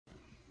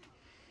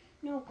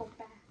No, go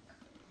back.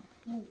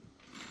 Move.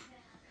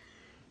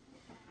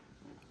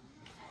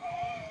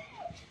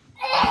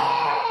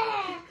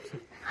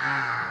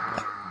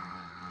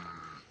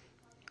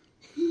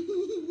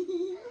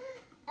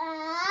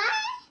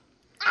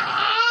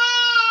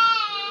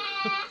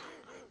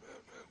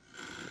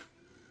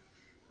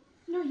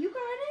 No, you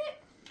got it.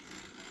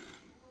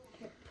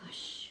 Here,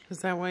 push. Is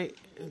that why?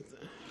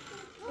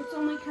 It's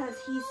only because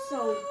he's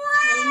so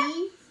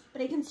tiny,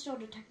 but I can still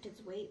detect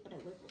his weight, but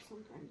it wiggles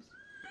sometimes.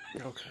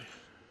 Okay.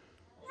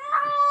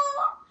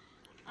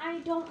 I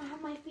don't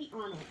have my feet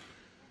on it.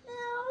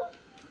 No.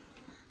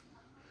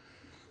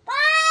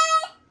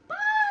 Bye.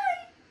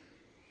 Bye.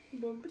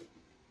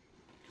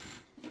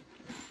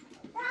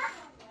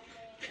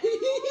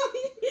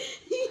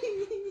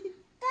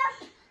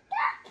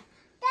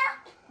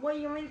 What,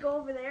 you want me to go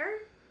over there?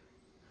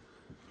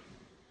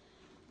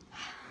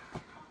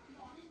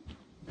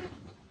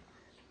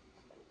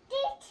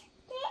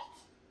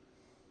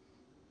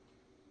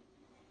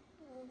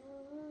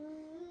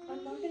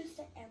 I'm not going to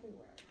stay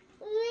everywhere.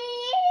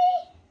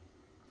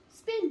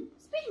 Spin,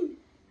 spin.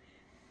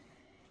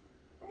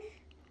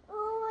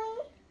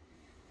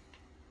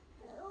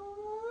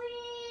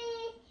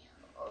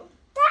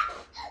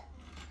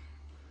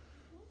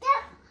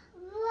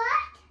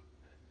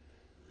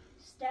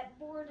 Step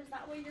board, is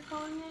that what you're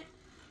calling it?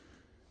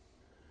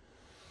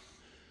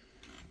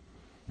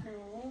 No,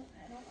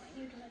 I don't want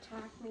you to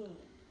attack me.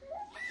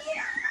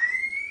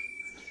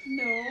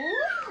 No.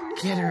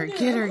 Get her,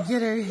 get her,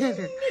 get her, get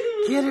her,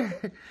 get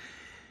her.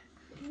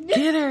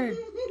 Get her.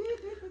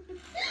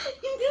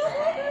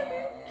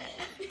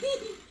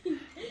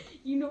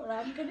 You know what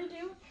I'm gonna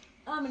do?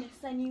 I'm gonna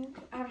send you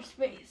to outer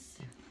space.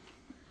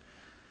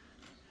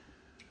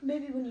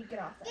 Maybe when you get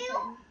off that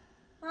thing.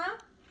 Huh?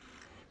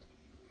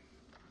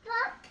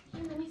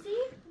 Here, let me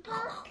see.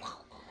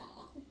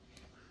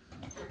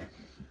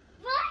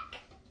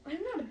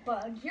 I'm not a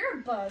bug. You're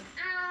a bug.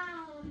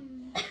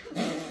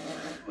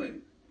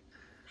 You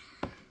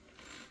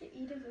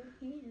eat his own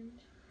hand.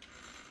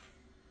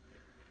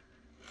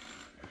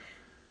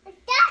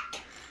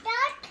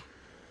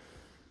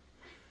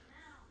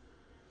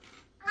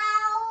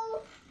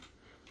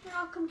 Here,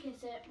 I'll come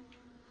kiss it.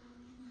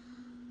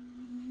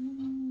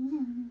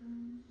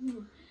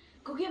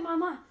 Go get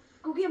Mama.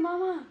 Go get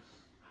Mama.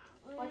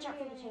 Watch out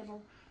for the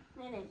table.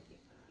 Landon,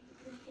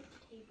 you're gonna hit the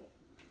table.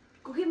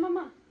 Go get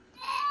Mama.